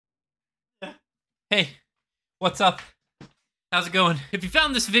Hey, what's up? How's it going? If you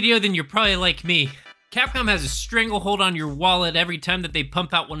found this video, then you're probably like me. Capcom has a stranglehold on your wallet every time that they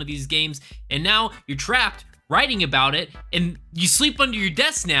pump out one of these games, and now you're trapped writing about it, and you sleep under your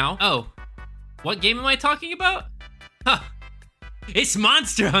desk now. Oh, what game am I talking about? Huh. It's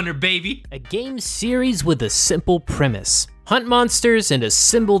Monster Hunter, baby! A game series with a simple premise. Hunt monsters and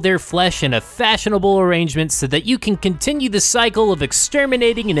assemble their flesh in a fashionable arrangement so that you can continue the cycle of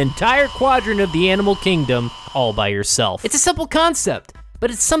exterminating an entire quadrant of the animal kingdom all by yourself. It's a simple concept,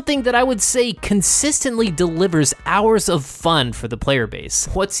 but it's something that I would say consistently delivers hours of fun for the player base.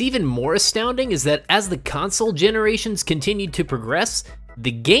 What's even more astounding is that as the console generations continued to progress,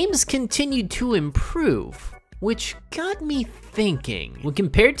 the games continued to improve, which got me thinking. When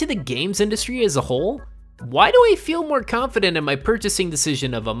compared to the games industry as a whole, why do I feel more confident in my purchasing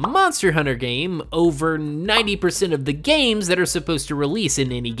decision of a Monster Hunter game over 90% of the games that are supposed to release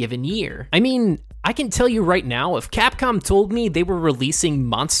in any given year? I mean, I can tell you right now, if Capcom told me they were releasing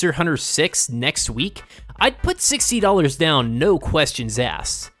Monster Hunter 6 next week, I'd put $60 down, no questions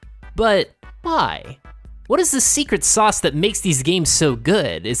asked. But why? What is the secret sauce that makes these games so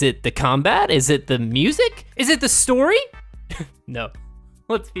good? Is it the combat? Is it the music? Is it the story? No.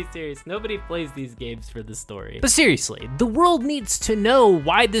 Let's be serious, nobody plays these games for the story. But seriously, the world needs to know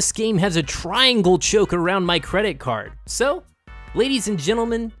why this game has a triangle choke around my credit card. So, ladies and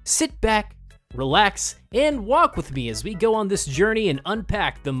gentlemen, sit back, relax, and walk with me as we go on this journey and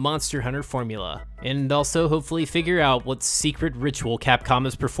unpack the Monster Hunter formula. And also hopefully figure out what secret ritual Capcom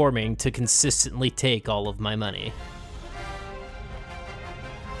is performing to consistently take all of my money.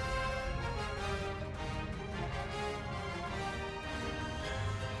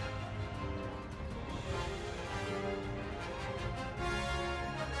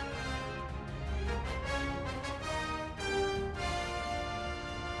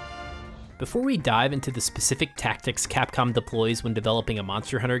 Before we dive into the specific tactics Capcom deploys when developing a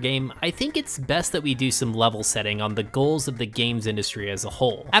Monster Hunter game, I think it's best that we do some level setting on the goals of the games industry as a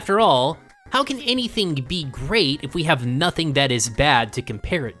whole. After all, how can anything be great if we have nothing that is bad to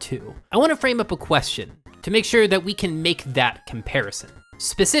compare it to? I want to frame up a question to make sure that we can make that comparison.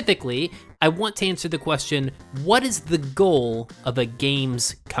 Specifically, I want to answer the question, what is the goal of a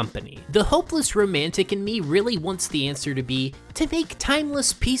games company? The hopeless romantic in me really wants the answer to be to make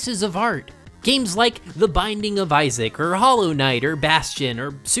timeless pieces of art. Games like The Binding of Isaac, or Hollow Knight, or Bastion,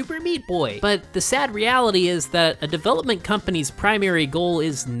 or Super Meat Boy. But the sad reality is that a development company's primary goal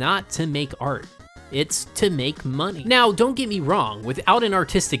is not to make art. It's to make money. Now, don't get me wrong, without an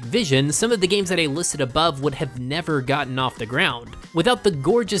artistic vision, some of the games that I listed above would have never gotten off the ground. Without the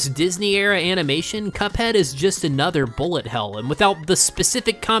gorgeous Disney-era animation, Cuphead is just another bullet hell, and without the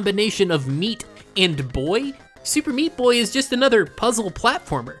specific combination of meat and boy, Super Meat Boy is just another puzzle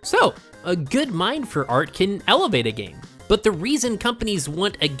platformer. So, a good mind for art can elevate a game. But the reason companies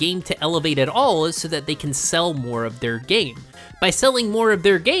want a game to elevate at all is so that they can sell more of their game. By selling more of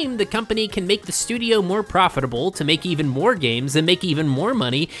their game, the company can make the studio more profitable to make even more games and make even more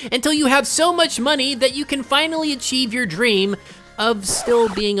money until you have so much money that you can finally achieve your dream of still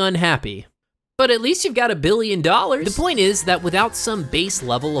being unhappy. But at least you've got $1 billion. The point is that without some base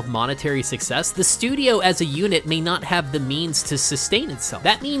level of monetary success, the studio as a unit may not have the means to sustain itself.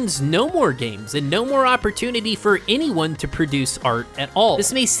 That means no more games and no more opportunity for anyone to produce art at all.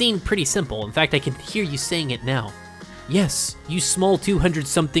 This may seem pretty simple. In fact, I can hear you saying it now. Yes, you small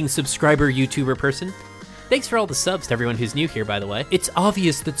 200-something subscriber YouTuber person. Thanks for all the subs to everyone who's new here, by the way. It's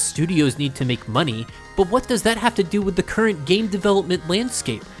obvious that studios need to make money, but what does that have to do with the current game development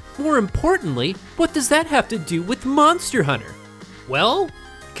landscape? More importantly, what does that have to do with Monster Hunter? Well,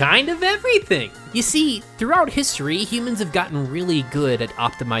 kind of everything. You see, throughout history, humans have gotten really good at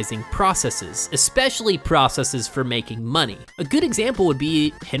optimizing processes, especially processes for making money. A good example would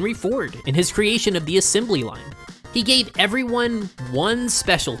be Henry Ford and his creation of the assembly line. He gave everyone one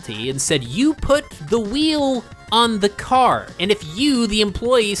specialty and said, you put the wheel on the car. And if you, the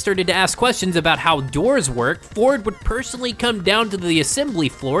employee, started to ask questions about how doors work, Ford would personally come down to the assembly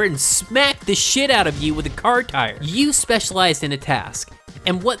floor and smack the shit out of you with a car tire. You specialized in a task.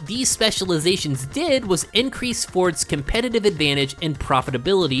 And what these specializations did was increase Ford's competitive advantage and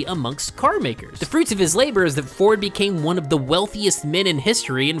profitability amongst car makers. The fruits of his labor is that Ford became one of the wealthiest men in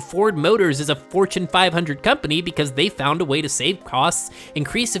history, and Ford Motors is a Fortune 500 company because they found a way to save costs,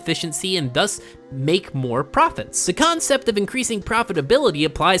 increase efficiency, and thus make more profits. The concept of increasing profitability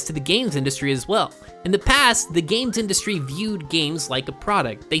applies to the games industry as well. In the past, the games industry viewed games like a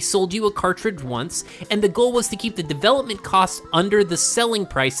product. They sold you a cartridge once, and the goal was to keep the development costs under the selling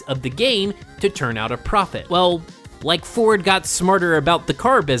price of the game to turn out a profit. Well, Like Ford got smarter about the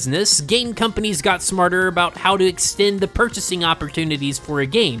car business, game companies got smarter about how to extend the purchasing opportunities for a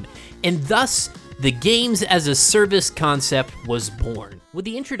game, and thus, the games as a service concept was born. With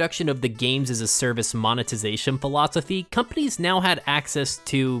the introduction of the games as a service monetization philosophy, companies now had access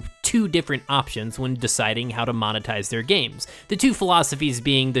to two different options when deciding how to monetize their games. The two philosophies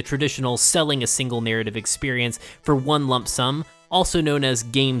being the traditional selling a single narrative experience for one lump sum, also known as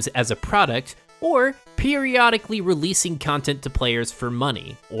games as a product, or periodically releasing content to players for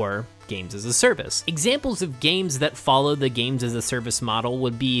money, or games as a service. Examples of games that follow the games as a service model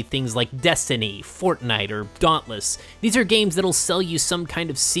would be things like Destiny, Fortnite, or Dauntless. These are games that'll sell you some kind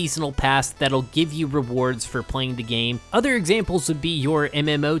of seasonal pass that'll give you rewards for playing the game. Other examples would be your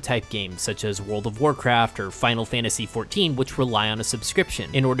MMO type games, such as World of Warcraft or Final Fantasy XIV, which rely on a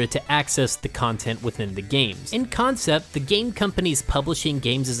subscription in order to access the content within the games. In concept, the game companies publishing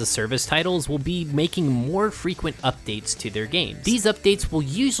games as a service titles will be making more frequent updates to their games. These updates will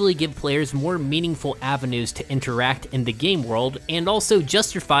usually give players more meaningful avenues to interact in the game world and also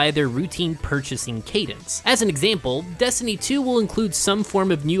justify their routine purchasing cadence. As an example, Destiny 2 will include some form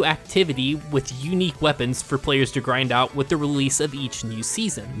of new activity with unique weapons for players to grind out with the release of each new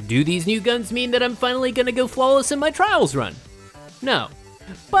season. Do these new guns mean that I'm finally gonna go flawless in my Trials run? No.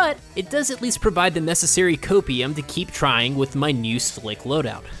 But it does at least provide the necessary copium to keep trying with my new slick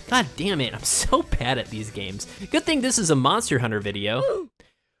loadout. God damn it, I'm so bad at these games. Good thing this is a Monster Hunter video.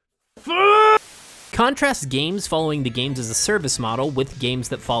 Contrast games following the games as a service model with games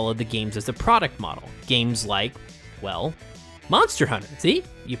that follow the games as a product model. Games like, well, Monster Hunter. See?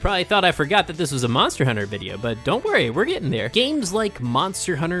 You probably thought I forgot that this was a Monster Hunter video, but don't worry, we're getting there. Games like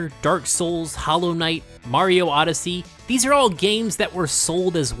Monster Hunter, Dark Souls, Hollow Knight, Mario Odyssey, these are all games that were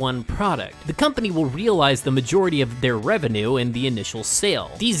sold as one product. The company will realize the majority of their revenue in the initial sale.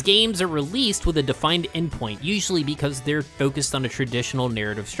 These games are released with a defined endpoint, usually because they're focused on a traditional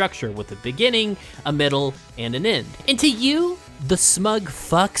narrative structure with a beginning, a middle, and an end. And to you, the smug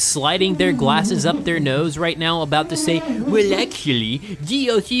fucks sliding their glasses up their nose right now about to say, well actually,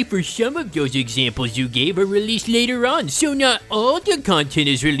 DLC for some of those examples you gave are released later on, so not all the content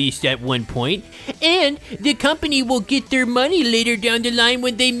is released at one point, and the company will get their money later down the line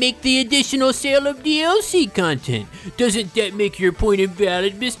when they make the additional sale of DLC content. Doesn't that make your point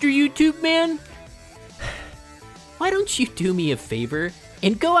invalid, Mr. YouTube man? Why don't you do me a favor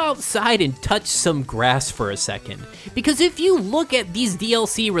and go outside and touch some grass for a second? Because if you look at these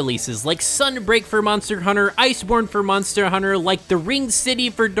DLC releases like Sunbreak for Monster Hunter, Iceborne for Monster Hunter, like the Ring City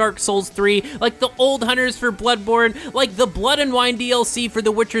for Dark Souls 3, like the Old Hunters for Bloodborne, like the Blood and Wine DLC for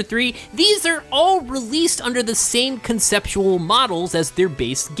The Witcher 3, these are all released under the same conceptual models as their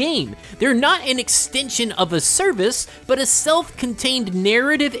base game. They're not an extension of a service, but a self-contained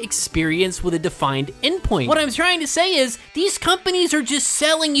narrative experience with a defined endpoint. What I'm trying to say is, these companies are just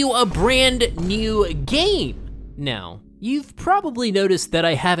selling you a brand new game. Now, you've probably noticed that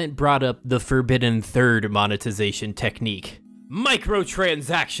I haven't brought up the forbidden third monetization technique,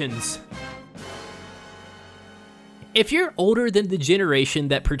 microtransactions. If you're older than the generation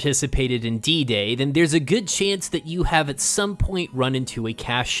that participated in D-Day, then there's a good chance that you have at some point run into a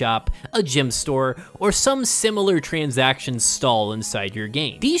cash shop, a gem store, or some similar transaction stall inside your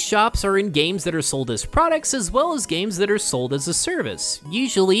game. These shops are in games that are sold as products as well as games that are sold as a service.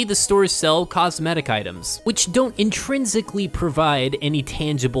 Usually, the stores sell cosmetic items, which don't intrinsically provide any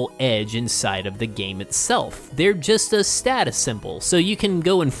tangible edge inside of the game itself. They're just a status symbol, so you can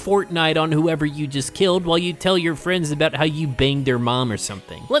go and Fortnite on whoever you just killed while you tell your friends about how you banged their mom or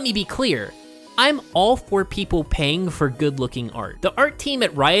something. Let me be clear, I'm all for people paying for good-looking art. The art team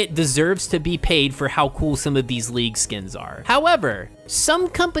at Riot deserves to be paid for how cool some of these League skins are. However, some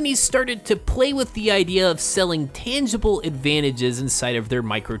companies started to play with the idea of selling tangible advantages inside of their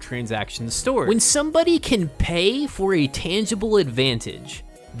microtransaction store. When somebody can pay for a tangible advantage,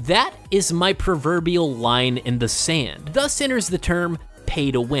 that is my proverbial line in the sand. Thus enters the term pay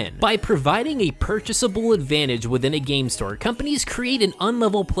to win. By providing a purchasable advantage within a game store, companies create an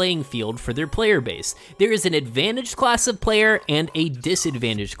unlevel playing field for their player base. There is an advantaged class of player and a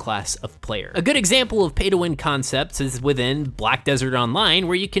disadvantaged class of player. A good example of pay to win concepts is within Black Desert Online,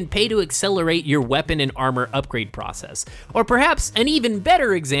 where you can pay to accelerate your weapon and armor upgrade process. Or perhaps an even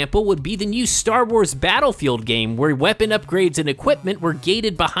better example would be the new Star Wars Battlefield game, where weapon upgrades and equipment were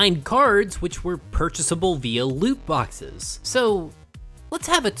gated behind cards, which were purchasable via loot boxes. So, let's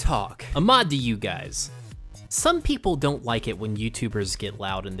have a talk. A mod to you guys. Some people don't like it when YouTubers get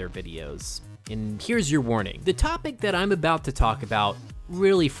loud in their videos. And here's your warning. The topic that I'm about to talk about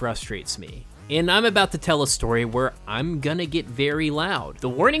really frustrates me. and I'm about to tell a story where I'm gonna get very loud. The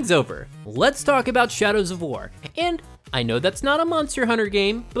warning's over. Let's talk about Shadows of War. And I know that's not a Monster Hunter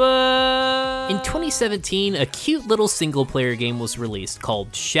game, but in 2017, a cute little single player game was released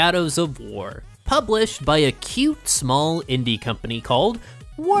called Shadows of War, published by a cute small indie company called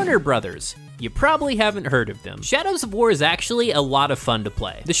Warner Brothers. You probably haven't heard of them. Shadows of War is actually a lot of fun to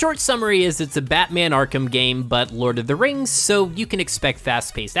play. The short summary is it's a Batman Arkham game, but Lord of the Rings, so you can expect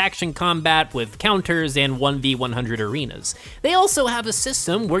fast-paced action combat with counters and 1v100 arenas. They also have a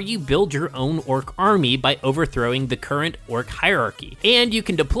system where you build your own orc army by overthrowing the current orc hierarchy, and you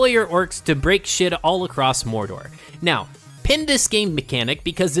can deploy your orcs to break shit all across Mordor. Now, pin this game mechanic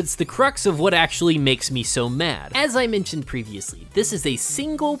because it's the crux of what actually makes me so mad. As I mentioned previously, this is a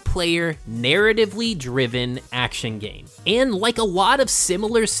single player, narratively driven action game. And like a lot of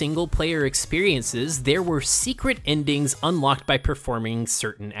similar single player experiences, there were secret endings unlocked by performing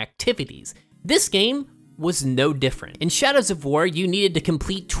certain activities. This game was no different. In Shadows of War, you needed to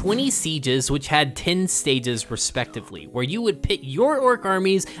complete 20 sieges, which had 10 stages respectively, where you would pit your orc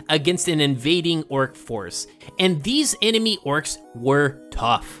armies against an invading orc force. And these enemy orcs were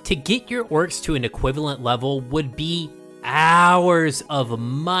tough. To get your orcs to an equivalent level would be hours of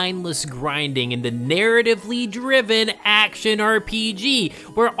mindless grinding in the narratively driven action RPG,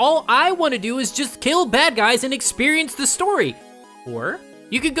 where all I want to do is just kill bad guys and experience the story. Or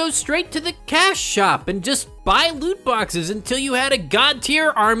you could go straight to the cash shop and just buy loot boxes until you had a god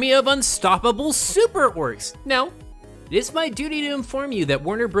tier army of unstoppable super orcs. Now, it is my duty to inform you that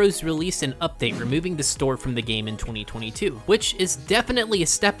Warner Bros. Released an update removing the store from the game in 2022, which is definitely a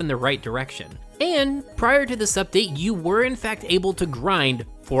step in the right direction. And prior to this update, you were in fact able to grind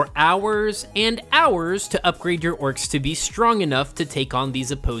for hours and hours to upgrade your orcs to be strong enough to take on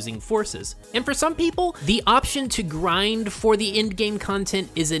these opposing forces. And for some people, the option to grind for the in-game content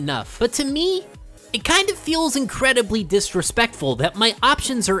is enough. But to me, it kind of feels incredibly disrespectful that my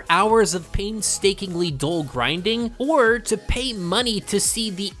options are hours of painstakingly dull grinding, or to pay money to see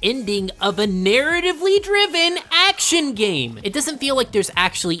the ending of a narratively driven action game. It doesn't feel like there's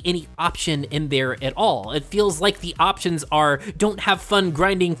actually any option in there at all. It feels like the options are don't have fun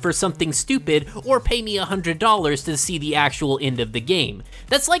grinding for something stupid, or pay me $100 to see the actual end of the game.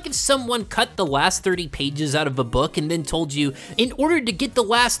 That's like if someone cut the last 30 pages out of a book and then told you, in order to get the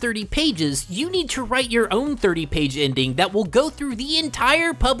last 30 pages, you need to write your own 30-page ending that will go through the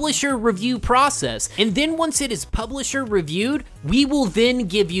entire publisher review process. And then once it is publisher reviewed, we will then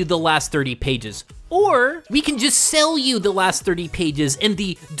give you the last 30 pages. Or we can just sell you the last 30 pages in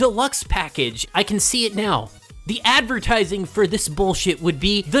the deluxe package. I can see it now. The advertising for this bullshit would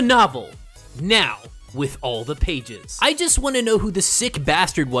be the novel. Now, with all the pages. I just want to know who the sick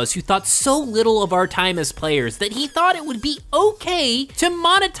bastard was who thought so little of our time as players that he thought it would be okay to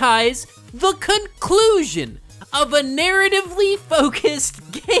monetize the conclusion of a narratively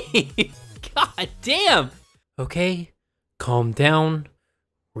focused game. God damn. Okay, calm down,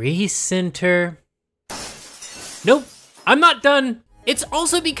 recenter. Nope, I'm not done. It's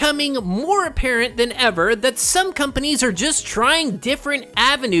also becoming more apparent than ever that some companies are just trying different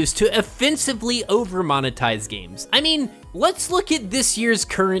avenues to offensively over-monetize games. I mean, let's look at this year's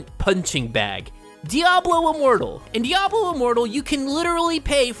current punching bag. Diablo Immortal. In Diablo Immortal, you can literally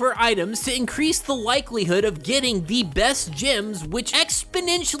pay for items to increase the likelihood of getting the best gems, which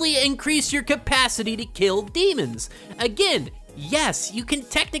exponentially increase your capacity to kill demons. Again, yes, you can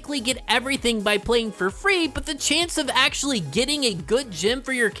technically get everything by playing for free, but the chance of actually getting a good gem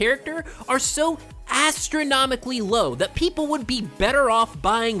for your character are so astronomically low that people would be better off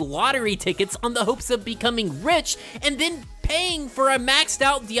buying lottery tickets on the hopes of becoming rich and then paying for a maxed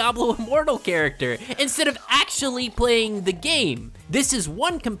out Diablo Immortal character instead of actually playing the game. This is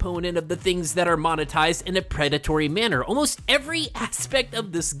one component of the things that are monetized in a predatory manner. Almost every aspect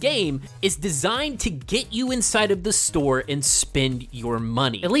of this game is designed to get you inside of the store and spend your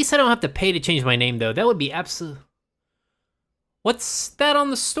money. At least I don't have to pay to change my name though. That would be absolute. What's that on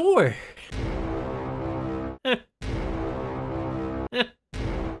the store?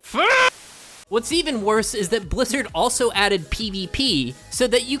 What's even worse is that Blizzard also added PvP so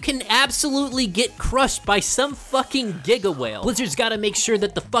that you can absolutely get crushed by some fucking giga whale. Blizzard's gotta make sure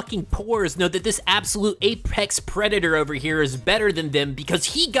that the fucking pores know that this absolute apex predator over here is better than them because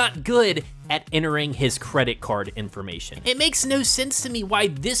he got good at entering his credit card information. It makes no sense to me why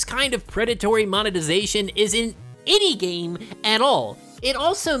this kind of predatory monetization is in any game at all. It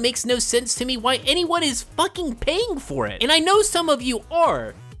also makes no sense to me why anyone is fucking paying for it. And I know some of you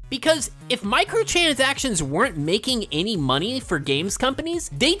are, because if microtransactions weren't making any money for games companies,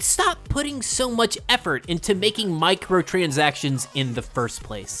 they'd stop putting so much effort into making microtransactions in the first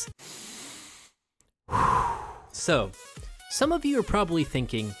place. So, some of you are probably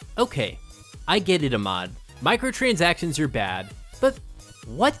thinking, okay, I get it, Ahmad. Microtransactions are bad, but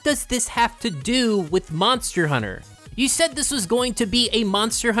what does this have to do with Monster Hunter? You said this was going to be a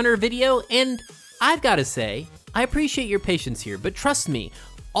Monster Hunter video, and I've gotta say, I appreciate your patience here, but trust me,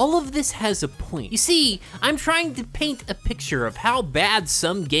 all of this has a point. You see, I'm trying to paint a picture of how bad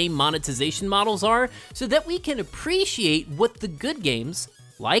some game monetization models are so that we can appreciate what the good games,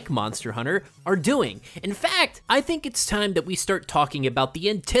 like Monster Hunter, are doing. In fact, I think it's time that we start talking about the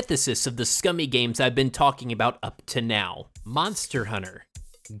antithesis of the scummy games I've been talking about up to now. Monster Hunter,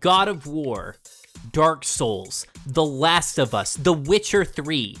 God of War, Dark Souls, The Last of Us, The Witcher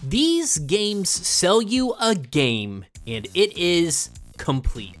 3. These games sell you a game, and it is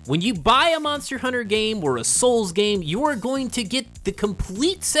complete. When you buy a Monster Hunter game or a Souls game, you are going to get the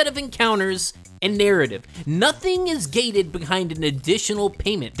complete set of encounters and narrative. Nothing is gated behind an additional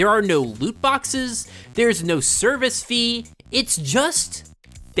payment. There are no loot boxes, there's no service fee, it's just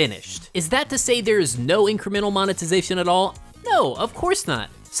finished. Is that to say there is no incremental monetization at all? No, of course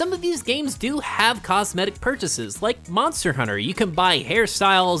not. Some of these games do have cosmetic purchases, like Monster Hunter. You can buy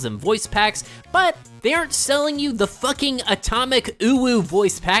hairstyles and voice packs, but they aren't selling you the fucking atomic uwu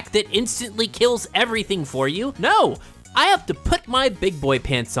voice pack that instantly kills everything for you. No, I have to put my big boy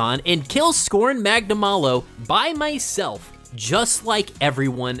pants on and kill Scorn Magnamalo by myself, just like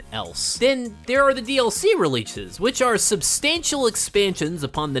everyone else. Then there are the DLC releases, which are substantial expansions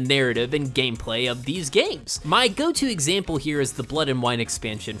upon the narrative and gameplay of these games. My go-to example here is the Blood and Wine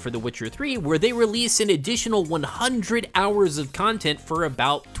expansion for The Witcher 3, where they release an additional 100 hours of content for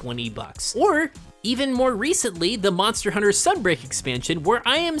about 20 bucks. Or even more recently, the Monster Hunter Sunbreak expansion, where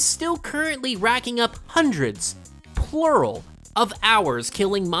I am still currently racking up hundreds, plural, of hours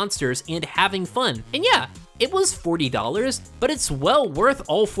killing monsters and having fun. And yeah, it was $40, but it's well worth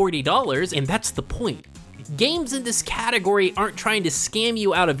all $40, and that's the point. Games in this category aren't trying to scam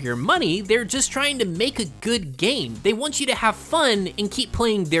you out of your money, they're just trying to make a good game. They want you to have fun and keep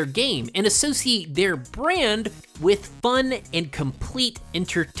playing their game and associate their brand with fun and complete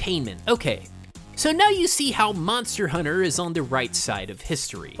entertainment. Okay, so now you see how Monster Hunter is on the right side of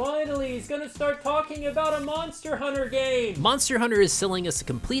history. Finally, he's gonna start talking about a Monster Hunter game! Monster Hunter is selling us a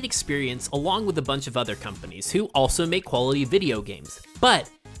complete experience along with a bunch of other companies who also make quality video games. But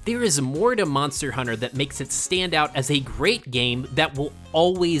there is more to Monster Hunter that makes it stand out as a great game that will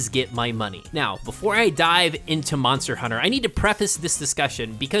always get my money. Now, before I dive into Monster Hunter, I need to preface this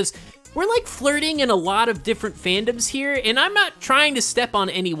discussion because we're like flirting in a lot of different fandoms here, and I'm not trying to step on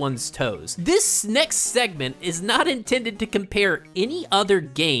anyone's toes. This next segment is not intended to compare any other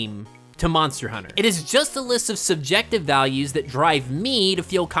game to Monster Hunter. It is just a list of subjective values that drive me to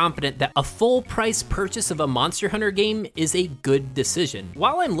feel confident that a full price purchase of a Monster Hunter game is a good decision.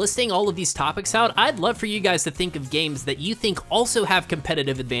 While I'm listing all of these topics out, I'd love for you guys to think of games that you think also have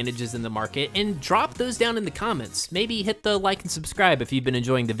competitive advantages in the market and drop those down in the comments. Maybe hit the like and subscribe if you've been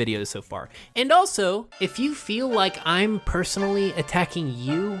enjoying the videos so far. And also, if you feel like I'm personally attacking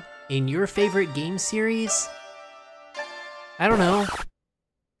you in your favorite game series, I don't know,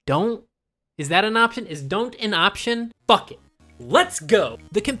 don't. Is that an option? Is don't an option? Fuck it. Let's go!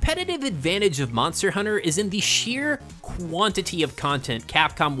 The competitive advantage of Monster Hunter is in the sheer quantity of content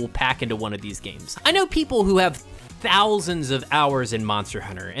Capcom will pack into one of these games. I know people who have thousands of hours in Monster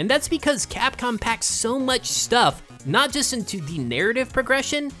Hunter, and that's because Capcom packs so much stuff, not just into the narrative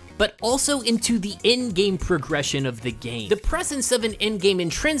progression, but also into the in-game progression of the game. The presence of an in-game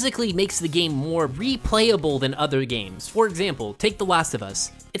intrinsically makes the game more replayable than other games. For example, take The Last of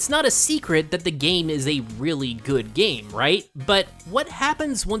Us. It's not a secret that the game is a really good game, right? But what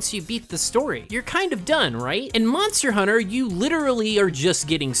happens once you beat the story? You're kind of done, right? In Monster Hunter, you literally are just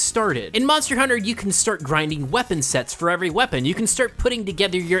getting started. In Monster Hunter, you can start grinding weapon sets for every weapon. You can start putting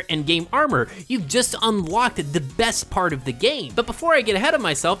together your in-game armor. You've just unlocked the best part of the game. But before I get ahead of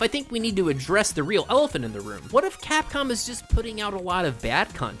myself, I think we need to address the real elephant in the room. What if Capcom is just putting out a lot of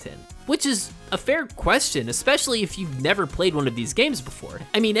bad content? Which is a fair question, especially if you've never played one of these games before.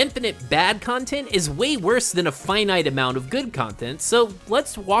 I mean, infinite bad content is way worse than a finite amount of good content, so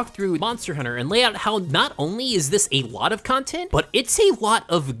let's walk through Monster Hunter and lay out how not only is this a lot of content, but it's a lot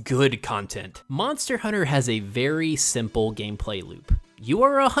of good content. Monster Hunter has a very simple gameplay loop. You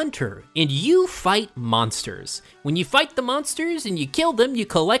are a hunter, and you fight monsters. When you fight the monsters and you kill them, you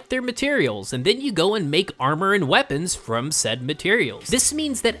collect their materials, and then you go and make armor and weapons from said materials. This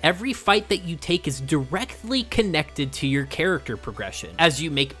means that every fight that you take is directly connected to your character progression. As you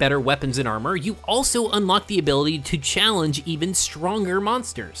make better weapons and armor, you also unlock the ability to challenge even stronger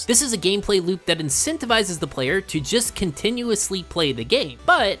monsters. This is a gameplay loop that incentivizes the player to just continuously play the game,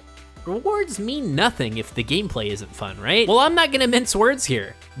 but rewards mean nothing if the gameplay isn't fun, right? Well, I'm not gonna mince words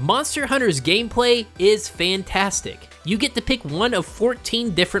here. Monster Hunter's gameplay is fantastic. You get to pick one of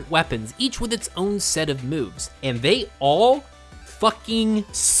 14 different weapons, each with its own set of moves, and they all fucking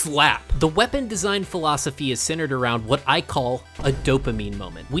slap. The weapon design philosophy is centered around what I call a dopamine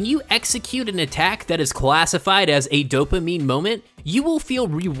moment. When you execute an attack that is classified as a dopamine moment, you will feel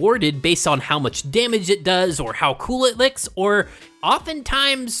rewarded based on how much damage it does or how cool it looks, or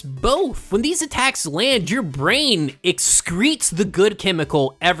oftentimes both. When these attacks land, your brain excretes the good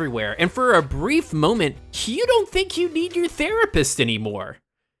chemical everywhere, and for a brief moment, you don't think you need your therapist anymore.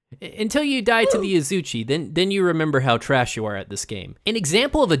 Until you die to the Azuchi, then you remember how trash you are at this game. An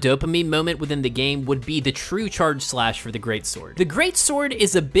example of a dopamine moment within the game would be the true charge slash for the Greatsword. The Greatsword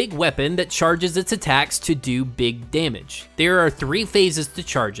is a big weapon that charges its attacks to do big damage. There are 3 phases to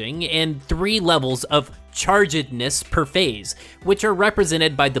charging and 3 levels of chargedness per phase, which are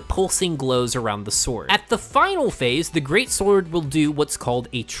represented by the pulsing glows around the sword. At the final phase, the Greatsword will do what's called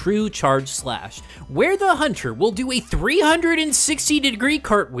a true charge slash, where the hunter will do a 360-degree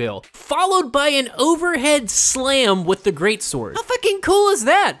cartwheel, followed by an overhead slam with the Greatsword. How fucking cool is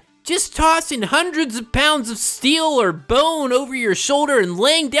that? Just tossing hundreds of pounds of steel or bone over your shoulder and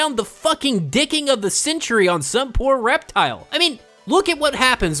laying down the fucking dicking of the century on some poor reptile. I mean, look at what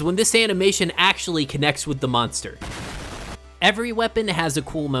happens when this animation actually connects with the monster. Every weapon has a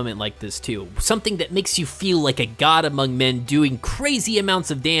cool moment like this too, something that makes you feel like a god among men doing crazy amounts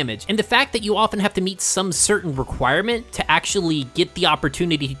of damage, and the fact that you often have to meet some certain requirement to actually get the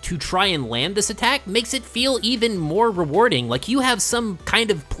opportunity to try and land this attack makes it feel even more rewarding, like you have some kind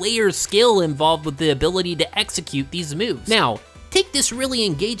of player skill involved with the ability to execute these moves. Now, take this really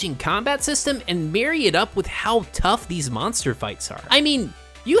engaging combat system and marry it up with how tough these monster fights are. I mean,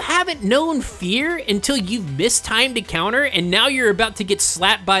 you haven't known fear until you've mistimed a counter, and now you're about to get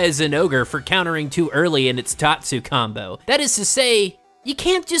slapped by a Zenogre for countering too early in its Tatsu combo. That is to say, you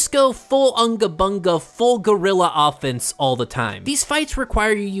can't just go full unga bunga, full guerrilla offense all the time. These fights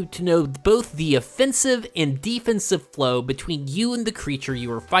require you to know both the offensive and defensive flow between you and the creature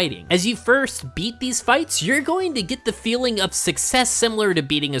you are fighting. As you first beat these fights, you're going to get the feeling of success similar to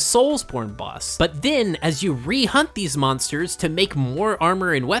beating a Soulsborne boss. But then, as you re-hunt these monsters to make more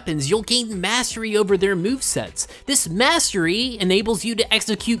armor and weapons, you'll gain mastery over their movesets. This mastery enables you to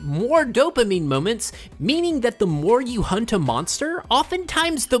execute more dopamine moments, meaning that the more you hunt a monster, oftentimes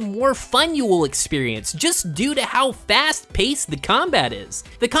the more fun you will experience, just due to how fast-paced the combat is.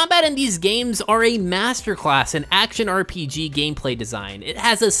 The combat in these games are a masterclass in action RPG gameplay design. It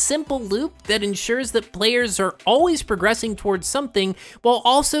has a simple loop that ensures that players are always progressing towards something while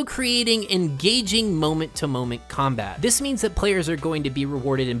also creating engaging moment-to-moment combat. This means that players are going to be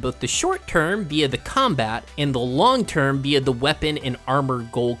rewarded in both the short term via the combat and the long term via the weapon and armor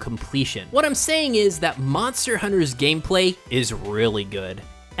goal completion. What I'm saying is that Monster Hunter's gameplay is really good.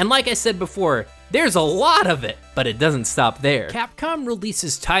 And like I said before, there's a lot of it, but it doesn't stop there. Capcom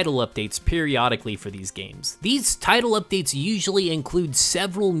releases title updates periodically for these games. These title updates usually include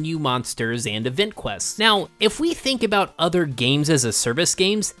several new monsters and event quests. Now, if we think about other games as a service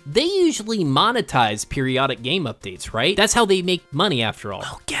games, they usually monetize periodic game updates, right? That's how they make money after all.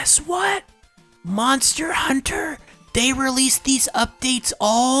 Well, guess what? Monster Hunter, they release these updates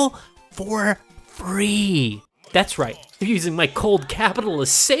all for free. That's right, they're using my cold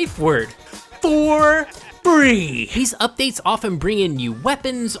capitalist safe word. For free. These updates often bring in new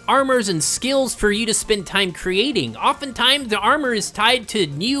weapons, armors, and skills for you to spend time creating. Oftentimes, the armor is tied to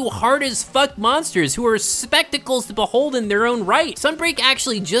new hard-as-fuck monsters who are spectacles to behold in their own right. Sunbreak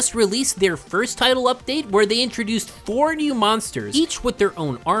actually just released their first title update where they introduced 4 new monsters, each with their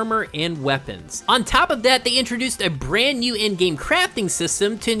own armor and weapons. On top of that, they introduced a brand new in-game crafting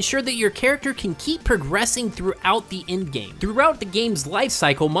system to ensure that your character can keep progressing throughout the endgame. Throughout the game's life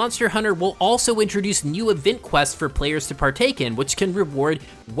cycle, Monster Hunter will also introduce new event quests for players to partake in, which can reward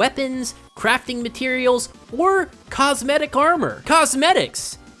weapons, crafting materials, or cosmetic armor.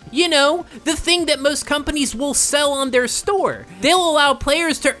 Cosmetics! You know, the thing that most companies will sell on their store. They'll allow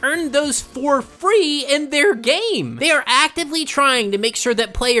players to earn those for free in their game. They are actively trying to make sure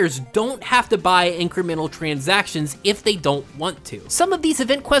that players don't have to buy incremental transactions if they don't want to. Some of these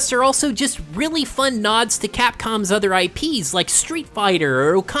event quests are also just really fun nods to Capcom's other IPs like Street Fighter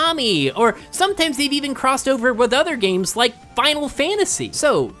or Okami, or sometimes they've even crossed over with other games like Final Fantasy.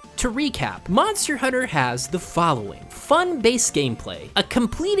 So, to recap, Monster Hunter has the following: fun-based gameplay, a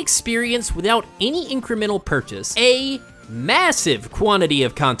complete experience without any incremental purchase, a massive quantity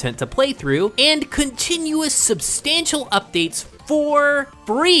of content to play through, and continuous substantial updates for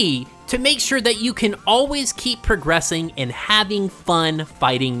free to make sure that you can always keep progressing and having fun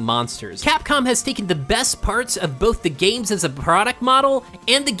fighting monsters. Capcom has taken the best parts of both the games as a product model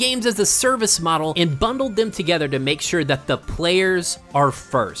and the games as a service model and bundled them together to make sure that the players are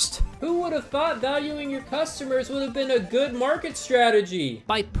first. Who would have thought valuing your customers would have been a good market strategy?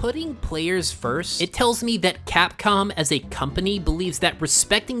 By putting players first, it tells me that Capcom as a company believes that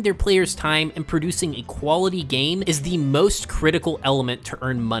respecting their players' time and producing a quality game is the most critical element to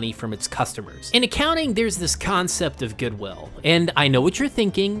earn money from its customers. In accounting, there's this concept of goodwill. And I know what you're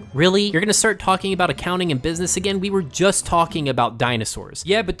thinking. Really? You're gonna start talking about accounting and business again? We were just talking about dinosaurs.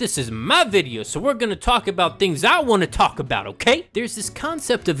 Yeah, but this is my video, so we're gonna talk about things I wanna talk about, okay? There's this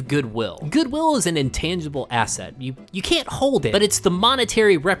concept of goodwill. Goodwill is an intangible asset. You can't hold it, but it's the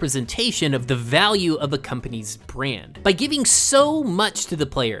monetary representation of the value of a company's brand. By giving so much to the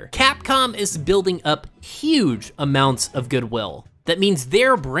player, Capcom is building up huge amounts of goodwill. That means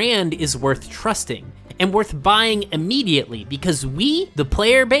their brand is worth trusting and worth buying immediately because we, the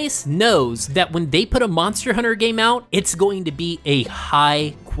player base, knows that when they put a Monster Hunter game out, it's going to be a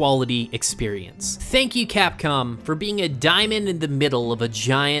high quality experience. Thank you, Capcom, for being a diamond in the middle of a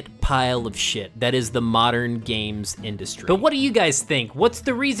giant pile of shit that is the modern games industry. But what do you guys think? What's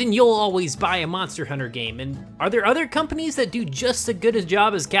the reason you'll always buy a Monster Hunter game? And are there other companies that do just as good a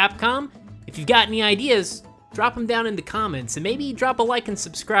job as Capcom? If you've got any ideas, drop them down in the comments and maybe drop a like and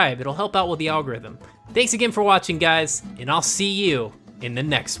subscribe. It'll help out with the algorithm. Thanks again for watching, guys, and I'll see you in the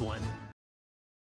next one.